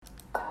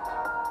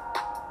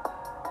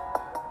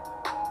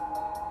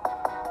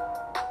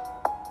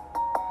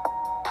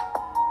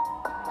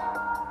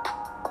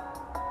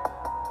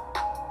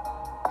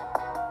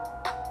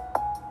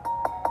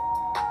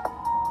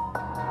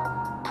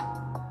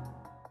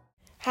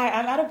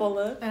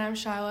Adebola. And I'm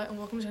Shaila, and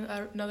welcome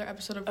to another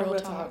episode of Real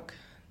Talk.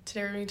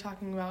 Today we're going to be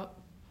talking about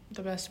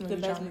the best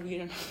movie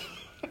genre.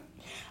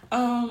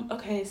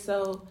 Okay,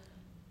 so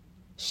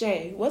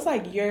Shay, what's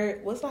your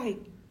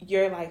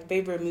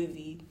favorite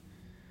movie?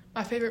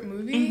 My favorite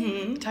movie?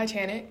 Mm-hmm.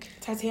 Titanic.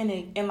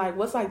 And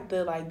what's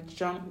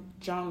the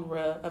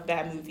genre of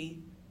that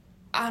movie?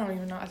 I don't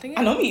even know.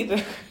 I know me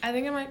either. I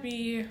think it might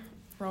be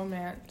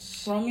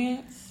romance.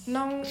 Romance?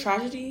 No.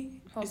 Tragedy?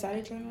 Is that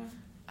a genre?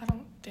 I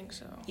don't think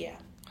so. Yeah.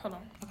 Hold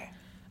on. Okay.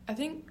 I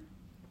think.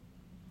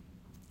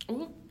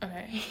 Ooh.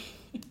 Okay.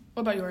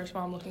 What about yours?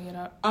 While I'm looking it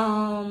up.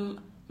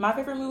 My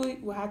favorite movie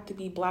would have to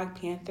be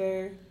Black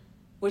Panther,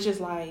 which is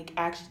an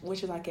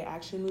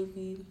action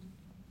movie.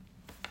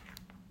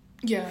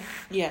 Yeah.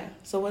 Yeah.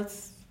 So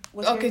what's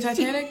okay? yours?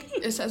 Titanic.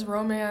 It says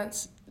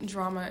romance,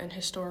 drama, and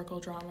historical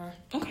drama.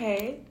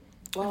 Okay.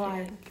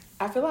 Well,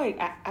 I feel like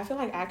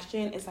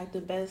action is the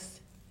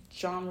best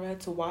genre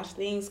to watch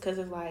things because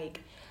it's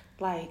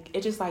it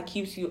just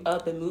keeps you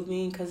up and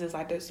moving because it's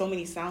there's so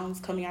many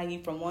sounds coming at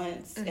you from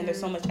once and there's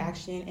so much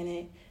action in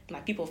it,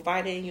 people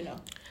fighting, Yeah.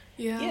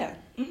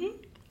 Yeah.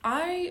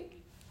 I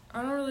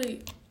don't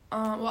really.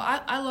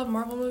 I love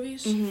Marvel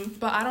movies,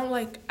 but I don't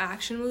like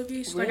action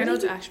movies. Really? I know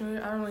it's an action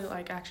movie. I don't really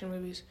like action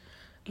movies.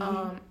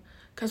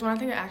 Because when I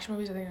think of action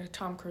movies, I think of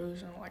Tom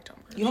Cruise, and I don't like Tom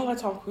Cruise. You don't like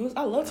Tom Cruise?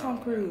 I love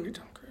Tom Cruise. I don't like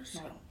Tom Cruise.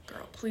 No.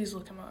 Girl, please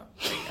look him up.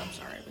 I'm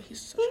sorry, but he's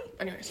such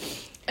a...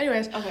 Anyways.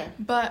 Okay.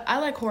 But I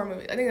like horror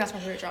movies. I think that's my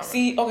favorite genre.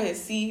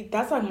 See,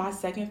 that's my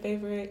second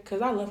favorite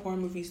because I love horror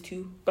movies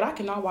too. But I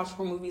cannot watch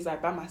horror movies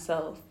by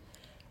myself.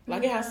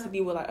 It has to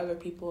be with other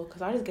people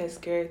because I just get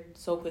scared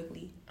so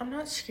quickly. I'm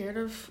not scared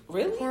of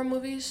really horror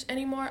movies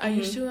anymore. I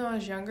used to when I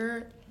was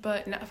younger,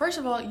 but now, first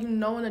of all,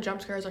 when the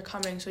jump scares are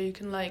coming, so you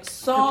can prepare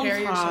yourself.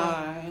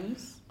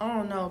 Sometimes. I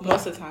don't know. But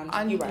most of the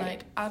time, you're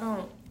right.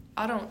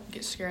 I don't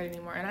get scared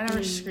anymore, and I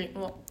never scream.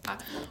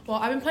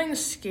 I've been playing the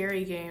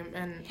scary game,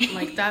 and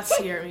that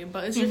scared me.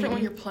 But it's different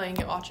when you're playing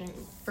it,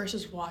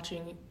 versus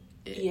watching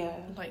it. Yeah.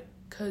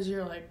 Cause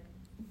you're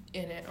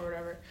in it or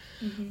whatever.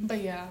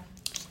 But yeah,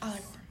 I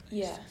like horror movies.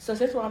 Yeah. So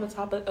since we're on the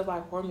topic of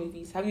horror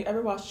movies, have you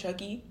ever watched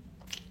Chucky?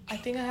 I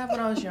think I have when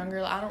I was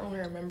younger. I don't really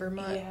remember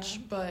much,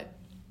 but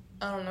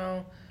I don't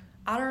know.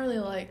 I don't really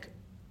like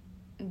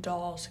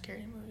doll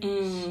scary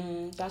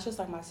movies. That's just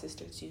my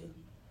sister too.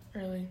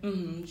 Really?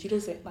 She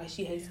doesn't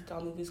she hates doll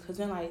movies because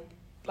then it's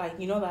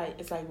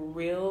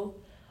real,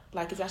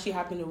 it's actually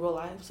happening in real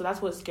life. So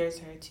that's what scares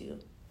her too.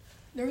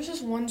 There was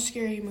this one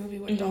scary movie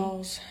with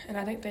dolls, and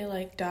I think they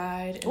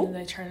died and then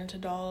they turned into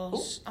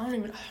dolls. I don't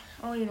even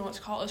know what it's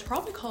called. It's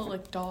probably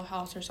called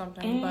Dollhouse or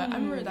something. But I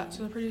remember that's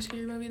a pretty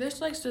scary movie. There's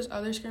this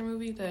other scary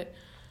movie that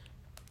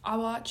I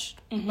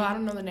watched, but I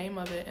don't know the name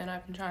of it, and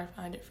I've been trying to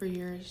find it for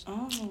years.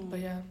 Oh. But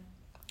yeah.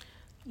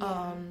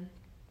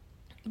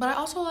 But I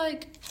also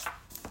like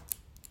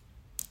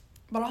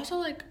dramas.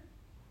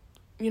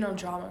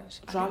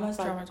 Dramas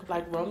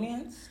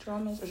romance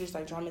dramas or just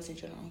dramas in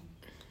general.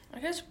 I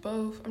guess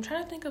both. I'm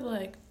trying to think of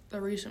a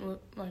recent movie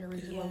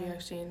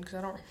I've seen because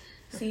I don't remember.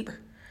 See,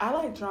 I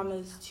like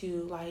dramas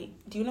too.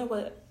 Do you know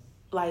what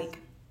a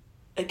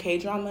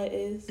K-drama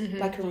is?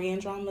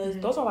 Korean dramas.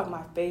 Those are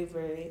my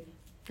favorite.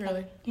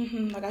 Really?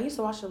 I used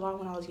to watch a lot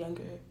when I was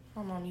younger.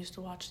 My mom used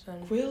to watch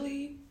them.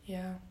 Really?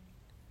 Yeah.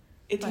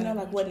 Do you know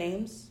what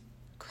names?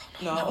 Girl,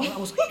 no. I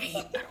was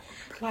 8.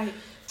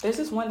 There's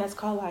this one that's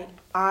called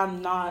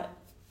I'm not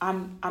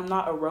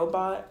a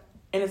robot,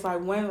 and it's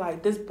when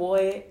this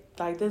boy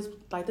this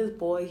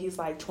boy, he's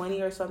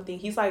 20 or something.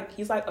 He's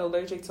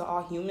allergic to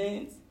all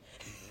humans.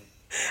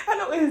 I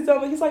know it's dumb,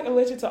 but he's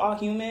allergic to all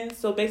humans.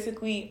 So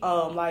basically,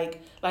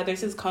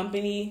 there's this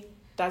company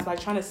that's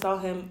trying to sell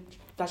him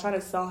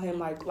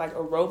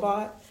a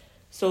robot.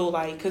 So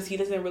because he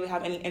doesn't really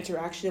have any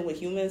interaction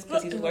with humans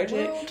because he's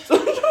allergic. So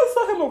they're trying to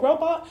sell him a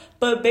robot.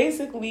 But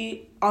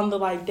basically on the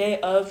day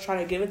of trying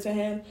to give it to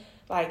him,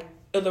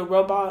 the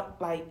robot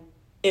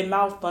it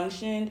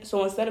malfunctioned.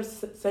 So instead of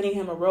sending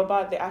him a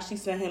robot, they actually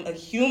sent him a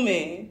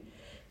human.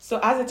 So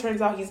as it turns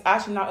out, he's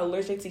actually not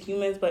allergic to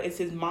humans, but it's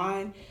his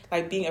mind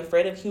being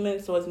afraid of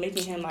humans. So it's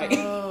making him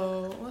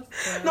oh, what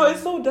the... No,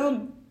 it's so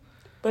dumb.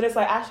 But it's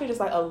actually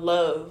just a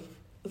love.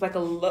 It's a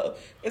love.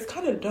 It's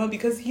kind of dumb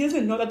because he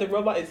doesn't know that the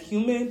robot is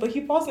human, but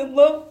he falls in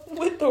love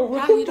with the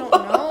robot. How you don't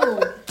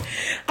know?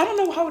 I don't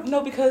know how.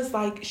 No, because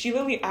she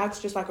literally acts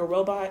just like a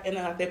robot, and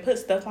then they put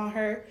stuff on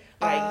her.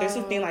 There's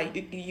this thing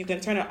you can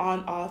turn it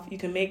on off. You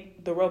can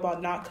make the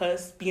robot not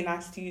cuss, be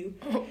nice to you.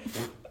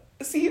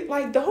 See,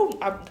 the whole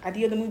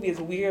idea of the movie is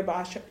weird,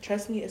 but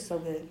trust me, it's so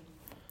good.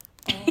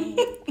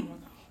 Oh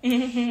my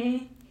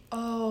god.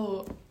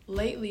 Oh,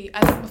 lately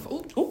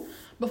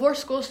before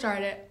school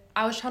started,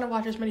 I was trying to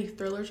watch as many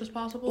thrillers as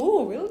possible.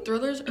 Oh, really?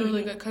 Thrillers are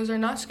really good because they're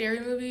not scary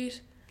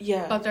movies.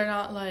 Yeah. But they're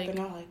not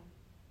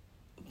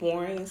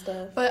boring and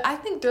stuff. But I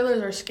think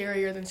thrillers are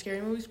scarier than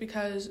scary movies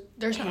because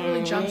there's not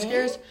really jump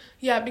scares.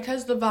 Yeah,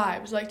 because the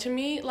vibes. To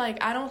me,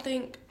 I don't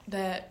think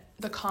that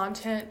the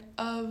content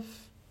of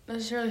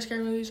necessarily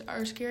scary movies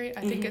are scary.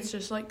 I think it's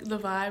just like the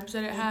vibes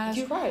that it has.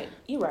 You're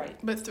right.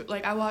 But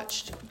like I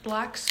watched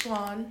Black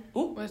Swan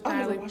with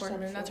Natalie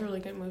Portman. That's a really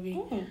good movie.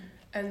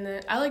 And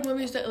then I like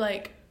movies that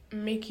like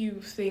make you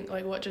think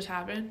like what just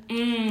happened.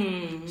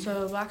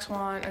 So Black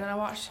Swan, and then I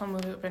watched some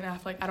movie with Ben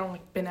Affleck. I don't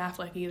like Ben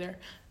Affleck either.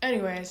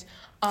 Anyways,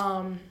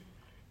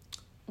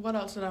 what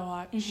else did I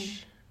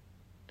watch?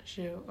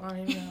 Shoot, I don't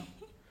even know.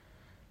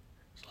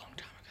 It's a long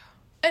time ago.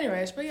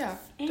 Anyways, but yeah,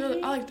 I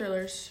like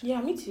thrillers.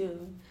 Yeah, me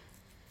too.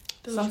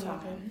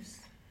 Sometimes.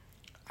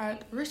 The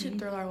recent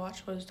thriller I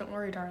watched was Don't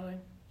Worry, Darling.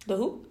 The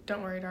who?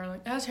 Don't Worry,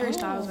 Darling. It has Harry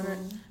Styles in it.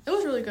 It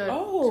was really good.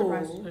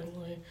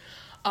 Surprisingly.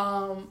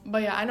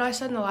 But yeah, I know I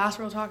said in the last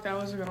Real Talk that I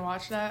wasn't gonna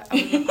watch that. I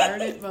was gonna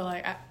pirate it, but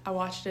like I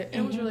watched it.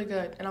 It was really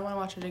good, and I want to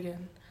watch it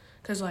again,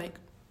 cause like,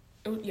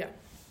 yeah.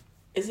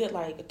 Is it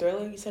like a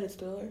thriller? You said it's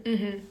thriller.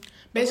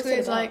 Basically,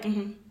 it's like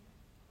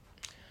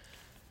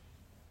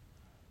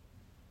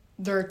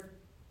they're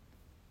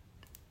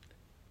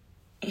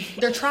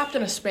trapped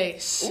in a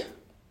space.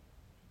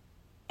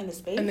 In a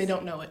space, and they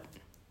don't know it.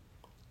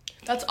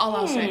 That's all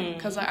I'll say,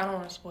 cause I don't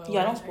want to spoil.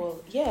 Yeah, don't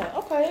spoil it. Yeah,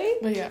 okay.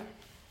 But yeah.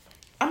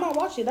 I might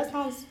watch it. That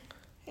sounds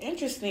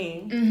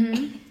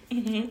interesting.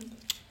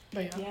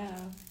 But yeah.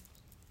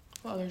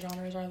 What other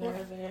genres are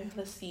there?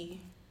 Let's see.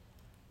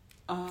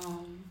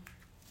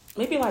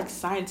 Maybe like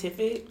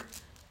scientific.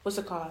 What's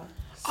it called?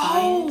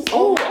 Science?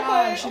 Oh my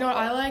gosh! You know what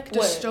I like?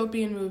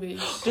 Dystopian movies.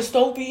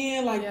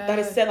 Dystopian, like that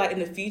is set like in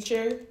the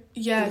future.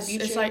 Yes,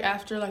 it's like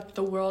after like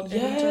the world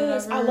ends or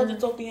whatever. I love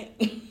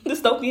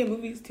dystopian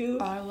movies too.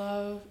 I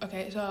love.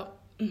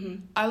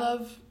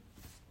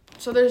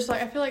 So there's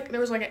like I feel like there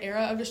was like an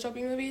era of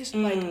dystopian movies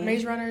like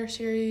Maze Runner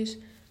series,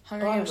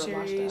 Hunger Games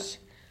series,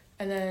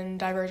 and then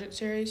Divergent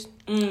series.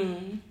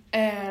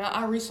 And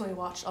I recently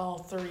watched all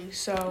three.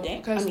 So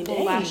because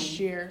last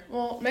year,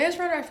 Maze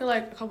Runner I feel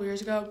like a couple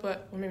years ago,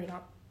 but maybe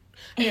not.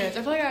 Anyways,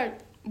 I feel like I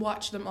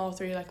watched them all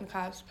three like in the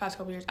past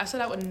couple years. I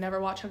said I would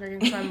never watch Hunger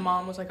Games. My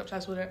mom was like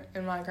obsessed with it,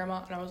 and my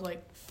grandma, and I was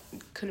like,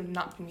 couldn't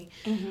not be me.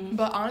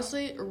 But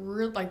honestly,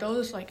 like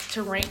those like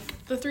to rank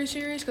the three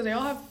series because they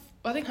all have.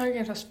 I think Hunger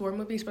Games has 4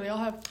 movies, but they all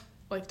have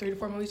like 3 to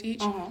 4 movies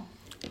each.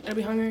 It'll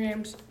be Hunger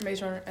Games, Maze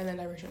Runner, and then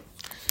Divergent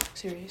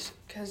series.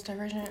 Because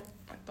Divergent,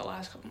 like the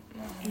last couple,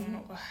 I don't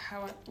know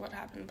what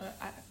happened,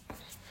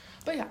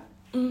 but yeah.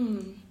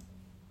 You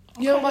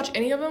don't watch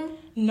any of them?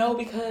 No,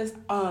 because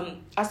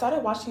I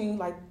started watching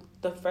like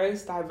the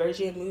first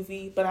Divergent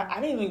movie, but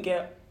I didn't even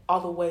get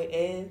all the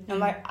way in, and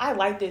like I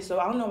liked it, so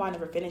I don't know why I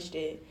never finished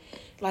it.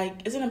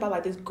 Like, isn't it about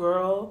like this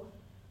girl?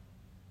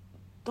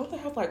 Don't they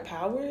have, like,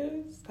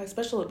 powers? Like,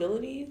 special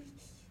abilities?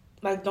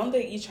 Like, don't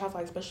they each have,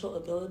 like, special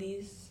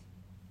abilities?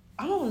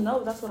 I don't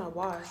know. That's what I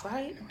watched,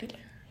 right?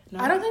 No?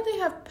 I don't think they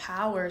have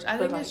powers. I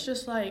think it's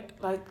just,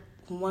 like... Like,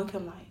 one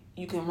can, like...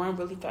 You can run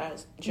really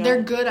fast. Jump.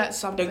 They're good at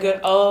something. They're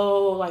good.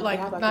 Oh, like they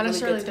have, like not really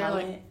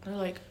necessarily. They're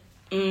like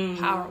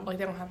power. Like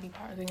they don't have any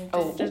power.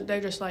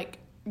 They're just like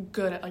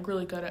good at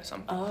really good at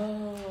something.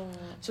 Oh.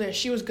 So yeah,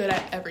 she was good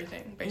at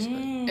everything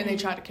basically, and they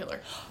tried to kill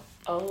her.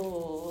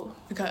 Oh.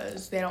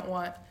 Because they don't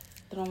want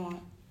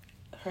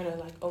her to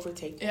like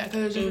overtake them. Yeah,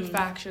 because there's different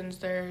factions.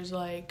 There's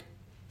like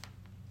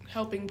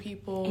helping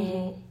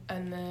people,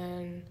 and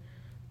then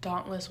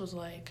Dauntless was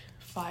like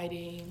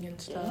fighting and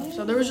stuff.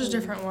 So there was just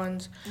different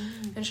ones,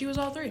 and she was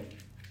all three.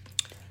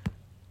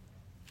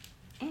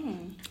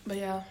 But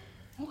yeah.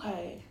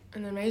 Okay.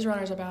 And then Maze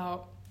Runner's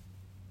about.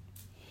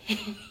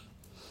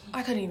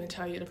 I couldn't even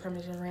tell you the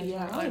premise of Maze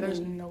Runner. Like, there's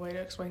no way to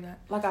explain that.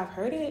 Like, I've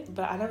heard it,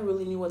 but I never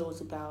really knew what it was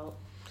about.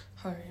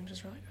 Hunger Games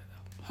is really good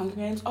though. Hunger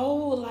Games?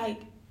 Oh,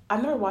 like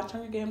I've never watched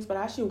Hunger Games, but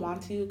I actually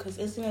want to, because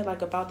isn't it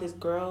like about this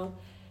girl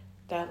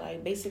that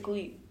like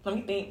basically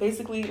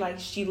like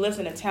she lives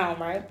in a town,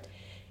 right?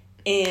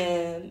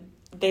 And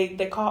they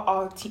call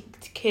all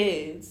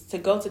kids to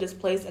go to this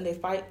place and they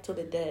fight till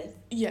the death.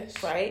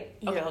 Yes. Right?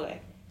 Yeah.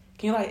 Okay.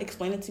 Can you like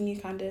explain it to me,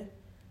 kinda?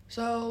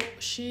 So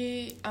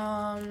she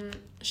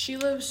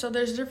lives. So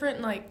there's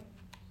different like,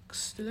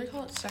 do they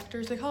call it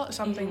sectors? They call it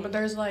something, but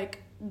there's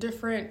like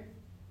different.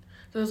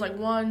 There's like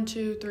 1,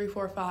 2, 3,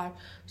 4, 5.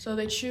 So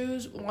they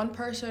choose one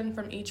person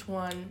from each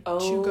one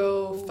to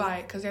go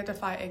fight because they have to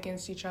fight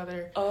against each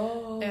other.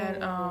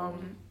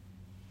 And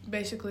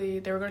basically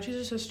they were gonna choose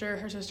a sister.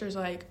 Her sister's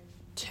like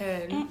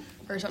 10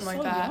 or something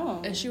like that,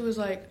 young. And she was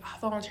like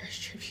volunteers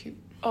tribute.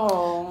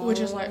 Which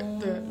is like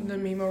the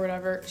meme or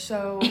whatever.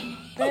 So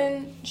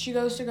then she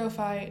goes to go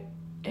fight,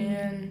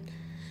 and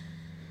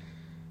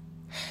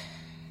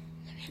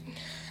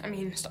I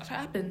mean stuff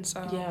happens.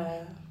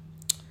 Yeah.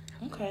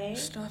 Okay.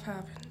 Stuff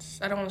happens.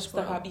 I don't want to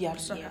spoil.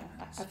 Stuff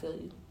happens. I feel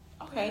you.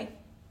 Okay.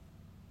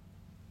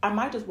 I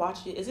might just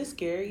watch it. Is it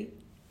scary?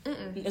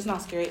 It's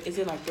not scary. Is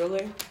it like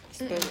thriller?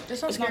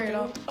 It's not scary at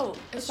all. Oh,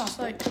 it's just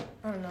like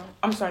I don't know.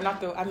 I'm sorry, not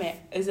thriller. I meant,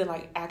 is it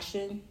like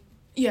action?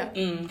 Yeah.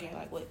 Okay,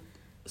 like what?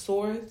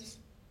 Swords?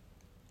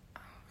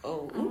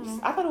 Oh, oops.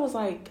 I thought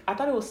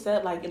it was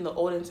set like in the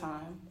olden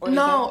time. Or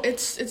no,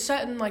 it's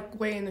set in like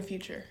way in the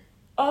future.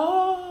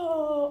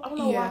 Oh, I don't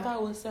know why I thought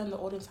it was set in the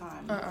olden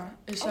time.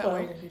 It's set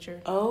way in the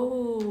future.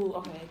 Oh,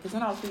 okay. Because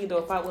then I was thinking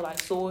they'll fight with like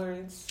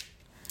swords.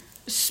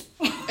 Is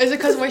it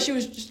because the way she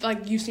was just,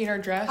 like, you've seen her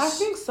dress? I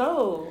think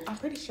so. I'm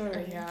pretty sure.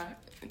 Yeah,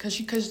 because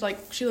she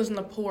lives in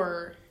the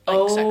poor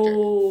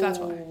sector. That's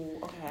why.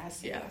 Okay, I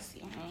see. Yeah. I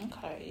see.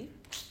 Okay.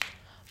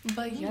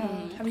 But yeah,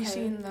 have you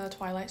seen the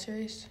Twilight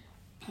series?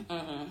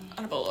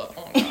 Adebola.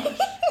 Oh my gosh.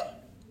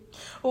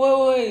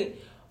 Wait.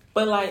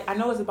 But like, I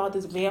know it's about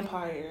this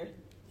vampire.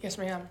 Yes,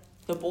 ma'am.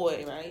 The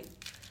boy, right?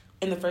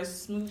 In the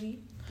first movie,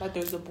 like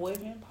there's a boy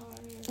vampire.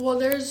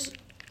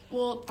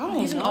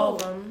 He's in all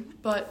of them,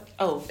 but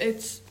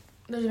there's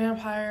a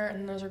vampire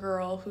and there's a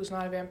girl who's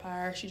not a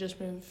vampire. She just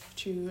moved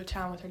to a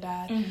town with her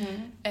dad,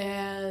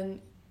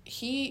 and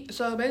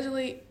so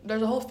basically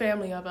there's a whole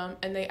family of them,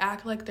 and they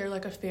act like they're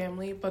like a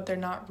family, but they're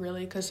not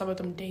really, because some of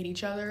them date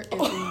each other. It's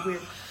really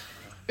weird.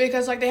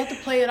 Because like they have to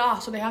play it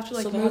off, so they have to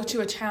like move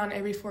to a town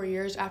every 4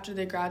 years after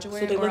they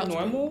graduate. So they look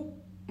normal?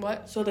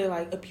 What? So they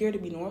like appear to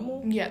be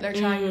normal? Yeah, they're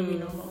trying to be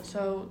normal.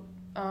 So,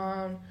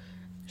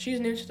 she's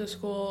new to the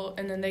school,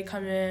 and then they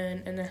come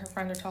in, and then her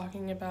friends are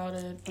talking about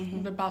it,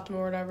 about them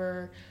or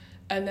whatever,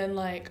 and then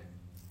like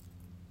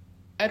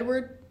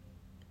Edward.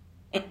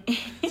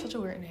 Such a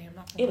weird name.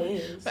 Not it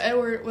is. But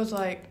Edward was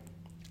like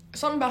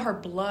something about her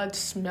blood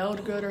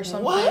smelled good or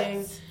something.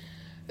 What?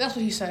 That's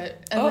what he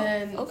said.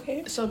 And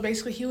then, so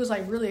basically he was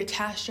like really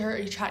attached to her.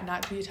 He tried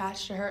not to be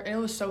attached to her. And it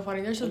was so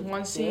funny. There's this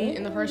one scene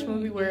in the first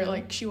movie where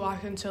like she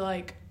walked into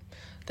like,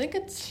 I think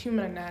it's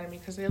Human Anatomy,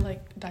 because they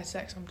like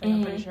dissect something,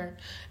 I'm pretty sure.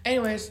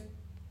 Anyways,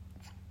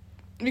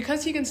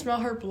 because he can smell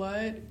her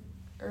blood,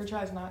 or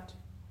tries not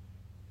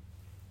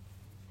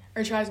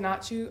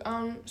to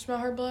smell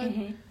her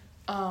blood,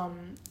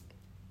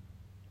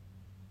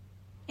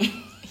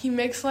 he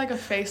makes like a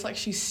face like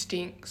she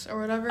stinks or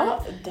whatever.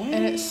 Oh, dang.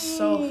 And it's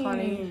so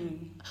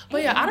funny.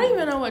 But yeah, I don't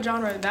even know what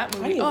genre that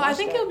movie. I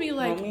think it'll be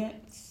like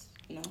romance.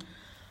 No,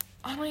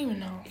 I don't even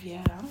know.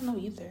 Yeah, I don't know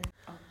either.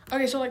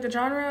 Okay, so like the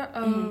genre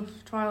of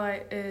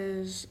Twilight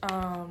is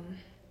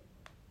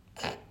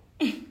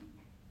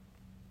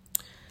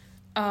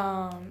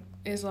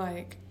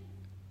like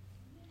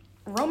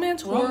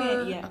romance,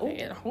 horror. Yeah. Okay,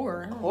 yeah,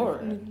 horror.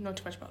 Horror. I don't know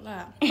too much about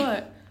that.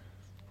 But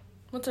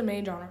what's the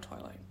main genre of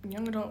Twilight?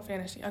 Young adult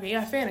fantasy. Okay,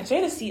 yeah, fantasy.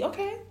 Fantasy,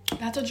 okay.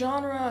 That's a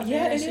genre.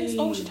 Yeah, fantasy. it is.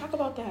 Oh, we should talk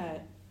about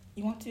that.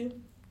 You want to?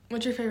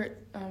 What's your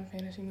favorite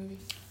fantasy movie?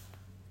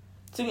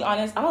 To be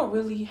honest, I don't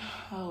really.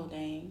 Oh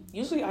dang!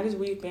 Usually, I just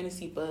read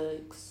fantasy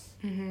books.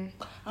 I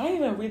don't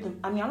even read them.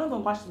 I mean, I don't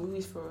even watch the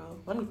movies for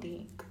real. Let me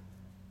think.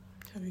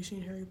 Have you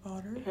seen Harry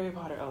Potter? Harry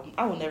Potter. Oh,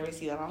 I will never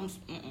see that.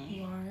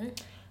 Why?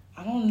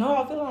 I don't know.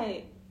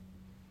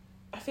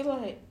 I feel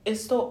like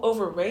it's so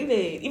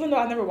overrated. Even though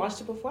I never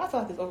watched it before, I feel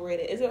like it's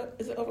overrated. Is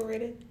it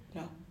overrated?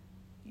 No.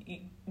 Do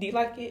you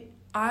like it?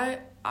 I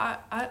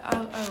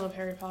love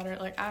Harry Potter.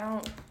 Like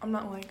I'm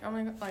not like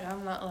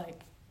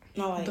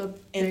the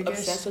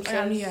biggest.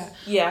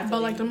 Yeah.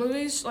 But like the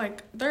movies,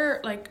 like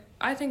they're like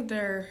I think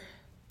they're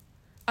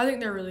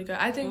really good.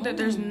 I think that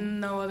there's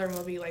no other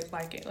movie like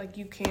it. Like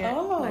you can't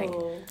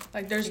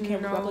like there's you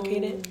can't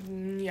replicate it.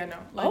 Yeah, no.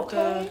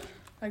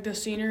 Like the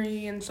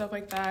scenery and stuff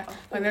like that.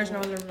 Like there's no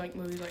other like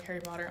movies like Harry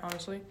Potter,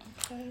 honestly.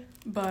 Okay.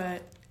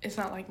 But it's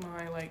not like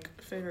my like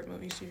favorite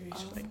movie series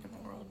like in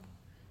the world.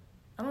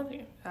 I don't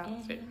think I have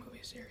a favorite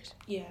movie series.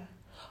 Yeah.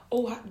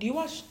 Oh, do you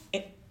watch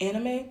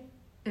anime?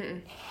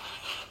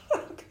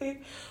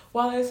 Okay.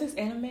 Well, there's this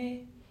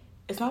anime.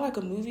 It's not like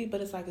a movie, but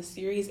it's like a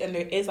series, and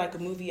there is like a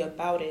movie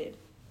about it.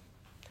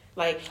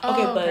 Like,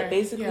 but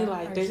basically,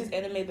 like, there's this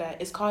anime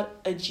that it's called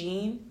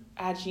Ajin.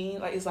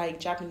 Like, it's like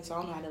Japanese. I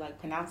don't know how to like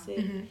pronounce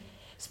it,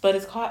 but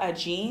it's called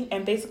Ajin,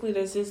 and basically,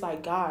 there's this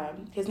like guy.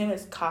 His name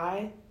is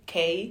K.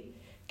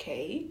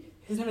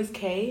 His name is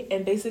K,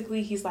 and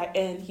basically, he's like,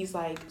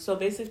 so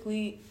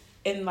basically,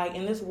 in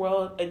this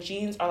world,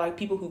 Ajins are like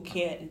people who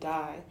can't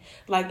die.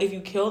 Like, if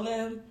you kill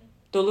them,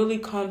 they'll literally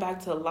come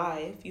back to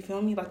life. You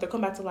feel me? Like, they'll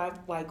come back to life,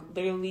 like,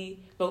 literally,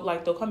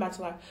 they'll come back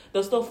to life.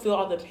 They'll still feel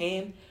all the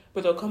pain,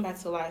 but they'll come back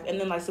to life. And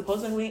then, like,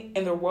 supposedly,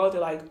 in the world,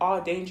 they're, like, all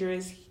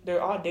dangerous.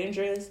 They're all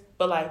dangerous,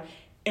 but, like,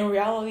 in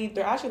reality,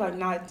 they're actually, like,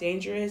 not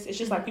dangerous. It's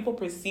just, like, people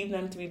perceive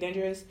them to be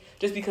dangerous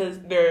just because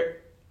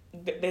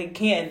they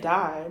can't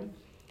die,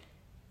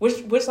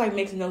 which, like,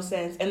 makes no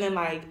sense. And then,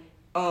 like,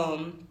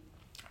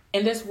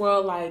 in this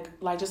world,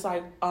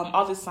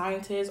 all the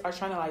scientists are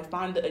trying to, like,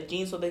 find the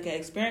gene so they can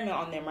experiment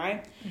on them,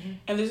 right?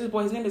 And there's this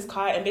boy, his name is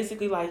Kai, and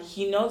basically, like,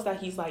 he knows that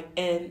he's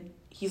in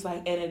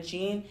a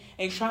gene,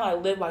 and he's trying to,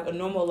 like, live, like, a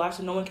normal life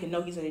so no one can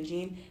know he's in a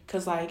gene.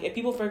 Because, like, if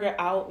people figure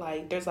out,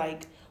 like, there's,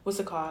 like, what's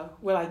it called?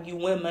 Where, like, you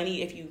win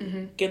money if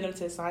you give them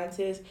to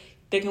scientists.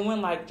 They can win,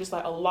 like, just,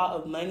 like, a lot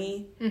of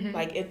money,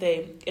 like, if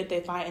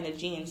they find in a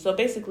gene. So,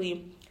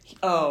 basically,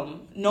 no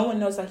one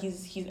knows that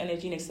he's in a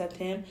gene except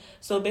him.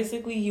 So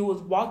basically, he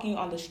was walking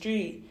on the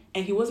street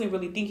and he wasn't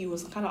really thinking. He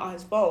was kind of on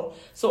his phone.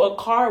 So a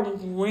car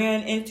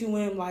ran into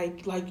him,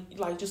 like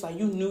just like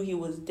you knew he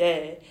was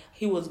dead.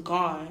 He was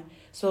gone.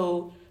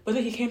 So but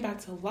then he came back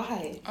to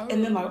life.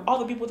 And then, like, all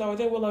the people that were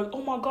there were like,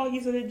 oh my God,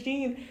 he's in a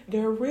gene.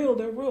 They're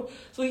real.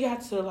 So he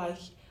had to,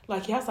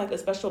 like, he has, like, a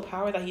special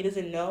power that he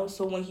doesn't know.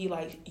 So when he,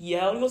 like,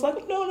 yelled, he was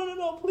like,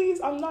 no, please,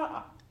 I'm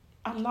not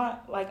in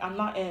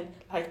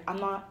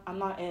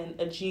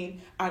a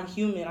gene. I'm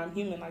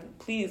human, like,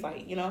 please,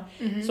 like, you know?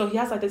 Mm-hmm. So he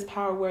has, like, this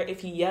power where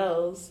if he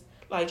yells,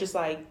 like, just,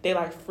 like, they,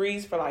 like,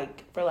 freeze for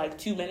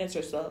 2 minutes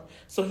or so.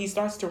 So he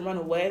starts to run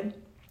away.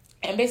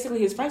 And basically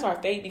his friends are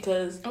fake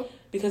because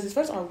his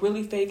friends are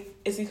really fake.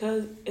 It's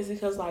because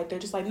like, they're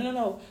just like,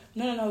 no,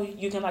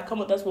 you can, like, come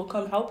with us, we'll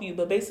come help you.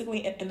 But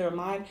basically in their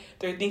mind,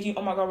 they're thinking,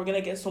 oh my God, we're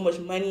going to get so much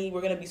money.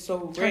 We're going to be so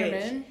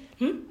rich.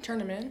 Turn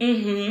them in?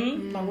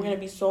 Mm-hmm. Like, we're going to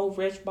be so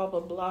rich, blah, blah,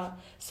 blah.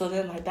 So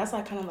then, like, that's,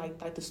 like, kind of,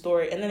 like the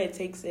story. And then it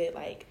takes it,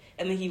 like,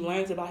 and then he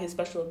learns about his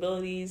special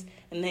abilities.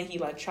 And then he,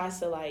 like, tries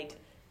to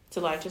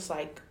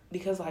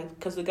because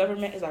the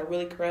government is, like,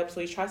 really corrupt, so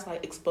he tries to,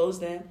 like,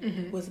 expose them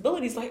with his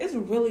abilities. Like, it's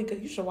really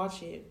good. You should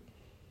watch it.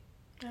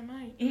 I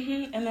might.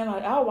 And then,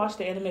 like, I'll watch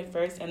the anime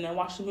first and then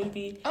watch the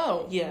movie.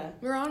 Oh. Yeah.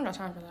 We're on no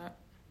time for that.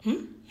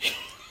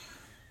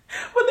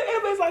 But the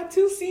anime's, like,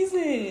 2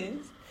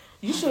 seasons.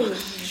 You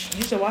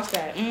should watch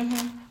that.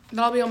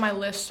 That'll be on my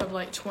list of,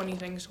 like, 20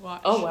 things to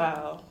watch. Oh,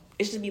 wow.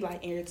 It should be,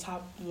 like, in your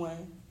top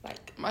one.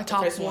 Like, my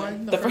top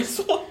one? The first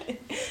one.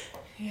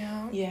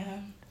 Yeah. Yeah.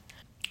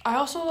 I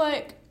also,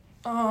 like...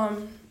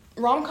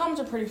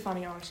 rom-coms are pretty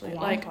funny, honestly.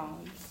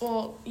 Rom-coms. Like,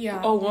 well,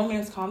 yeah. Oh,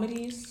 romance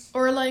comedies?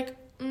 Or, like,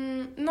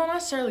 not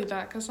necessarily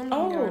that, because some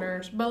of them get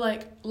nerves. But,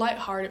 like,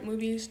 lighthearted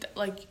movies,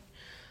 like,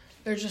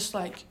 they're just,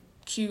 like,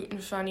 cute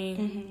and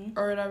funny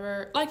or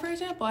whatever. Like, for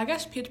example, I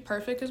guess Pitch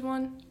Perfect is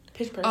one.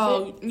 Pitch Perfect?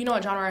 Oh, you know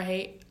what genre I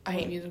hate? I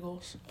hate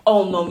musicals.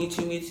 Oh, no, me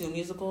too.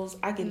 Musicals.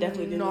 I can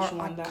definitely do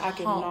one that. I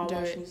cannot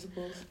watch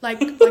musicals.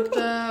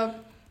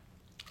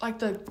 Like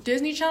the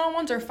Disney Channel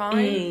ones are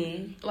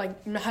fine.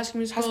 Like High School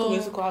Musical. High School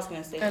Musical, I was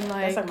gonna say. And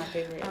that's like my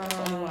favorite. It's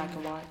the only one I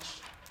can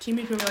watch. Teen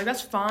Beach Movie, like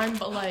that's fine,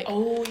 but like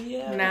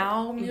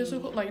now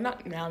musical, like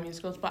not now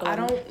musicals, but I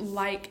don't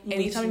like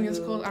any type of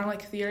musicals. I don't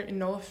like theater.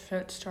 No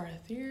offense to our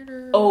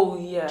theater. Oh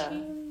yeah.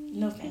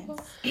 No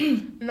offense.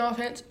 No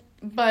offense,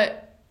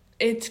 but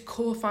it's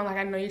cool, fun. Like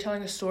I know you're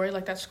telling a story,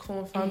 like that's cool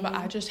and fun. But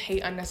I just hate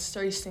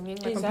unnecessary singing.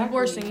 Like when people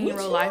are singing in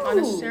real life,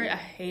 unnecessary, I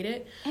hate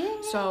it.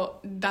 So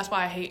that's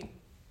why I hate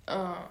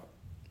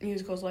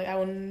musicals. Like I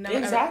will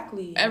never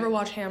ever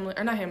watch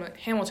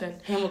Hamilton.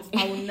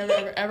 I will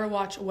never ever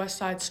watch West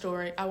Side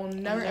Story. I will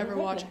never ever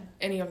watch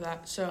any of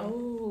that.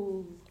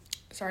 So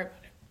sorry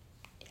about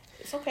it.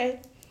 It's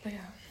okay. But yeah.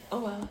 Oh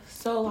well.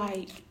 So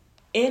like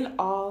in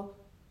all,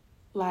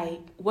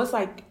 like what's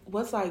like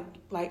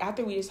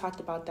after we just talked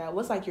about that,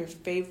 what's like your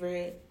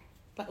favorite,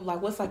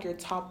 like what's like your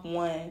top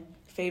one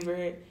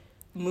favorite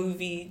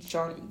movie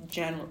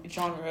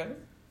genre?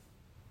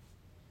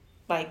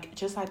 Like,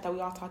 just like that, we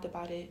all talked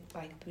about it.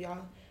 Like, we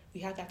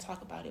had that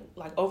talk about it.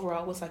 Like,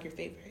 overall, what's, like, your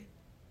favorite?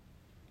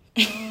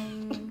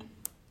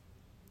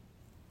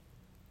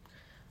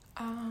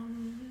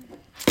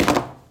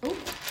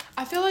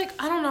 I feel like,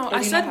 I don't know.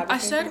 I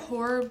said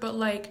horror, but,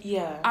 like,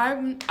 yeah.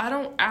 I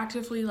don't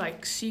actively,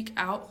 like, seek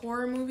out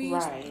horror movies.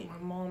 Right. My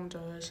mom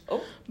does.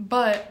 Oh.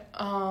 But,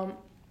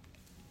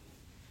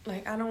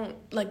 like, I don't,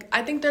 like,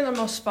 I think they're the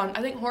most fun.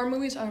 I think horror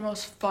movies are the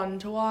most fun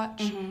to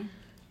watch.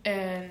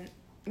 And...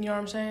 You know what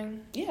I'm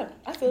saying? Yeah,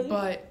 I feel you.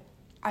 But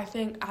I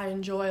think I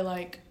enjoy,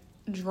 like,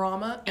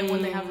 drama and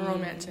when they have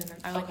romance in it.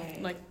 I like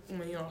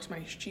when, you know,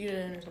 somebody's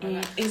cheating or something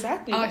like that.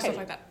 Exactly. I like stuff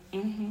like that.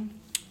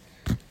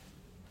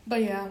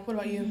 But, yeah, what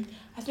about you?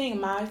 I think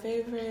my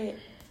favorite,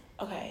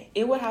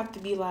 it would have to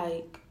be,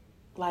 like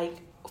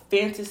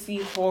fantasy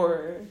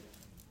horrur.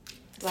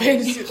 Like,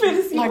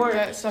 fantasy like horror.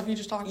 That stuff you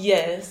just talked about?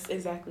 Yes,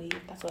 exactly.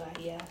 That's what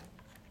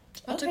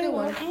That's a good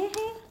one.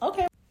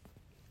 Okay.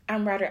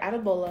 I'm writer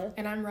Adebola.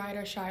 And I'm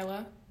writer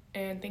Shaila.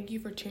 And thank you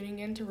for tuning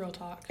in to Real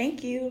Talk.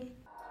 Thank you.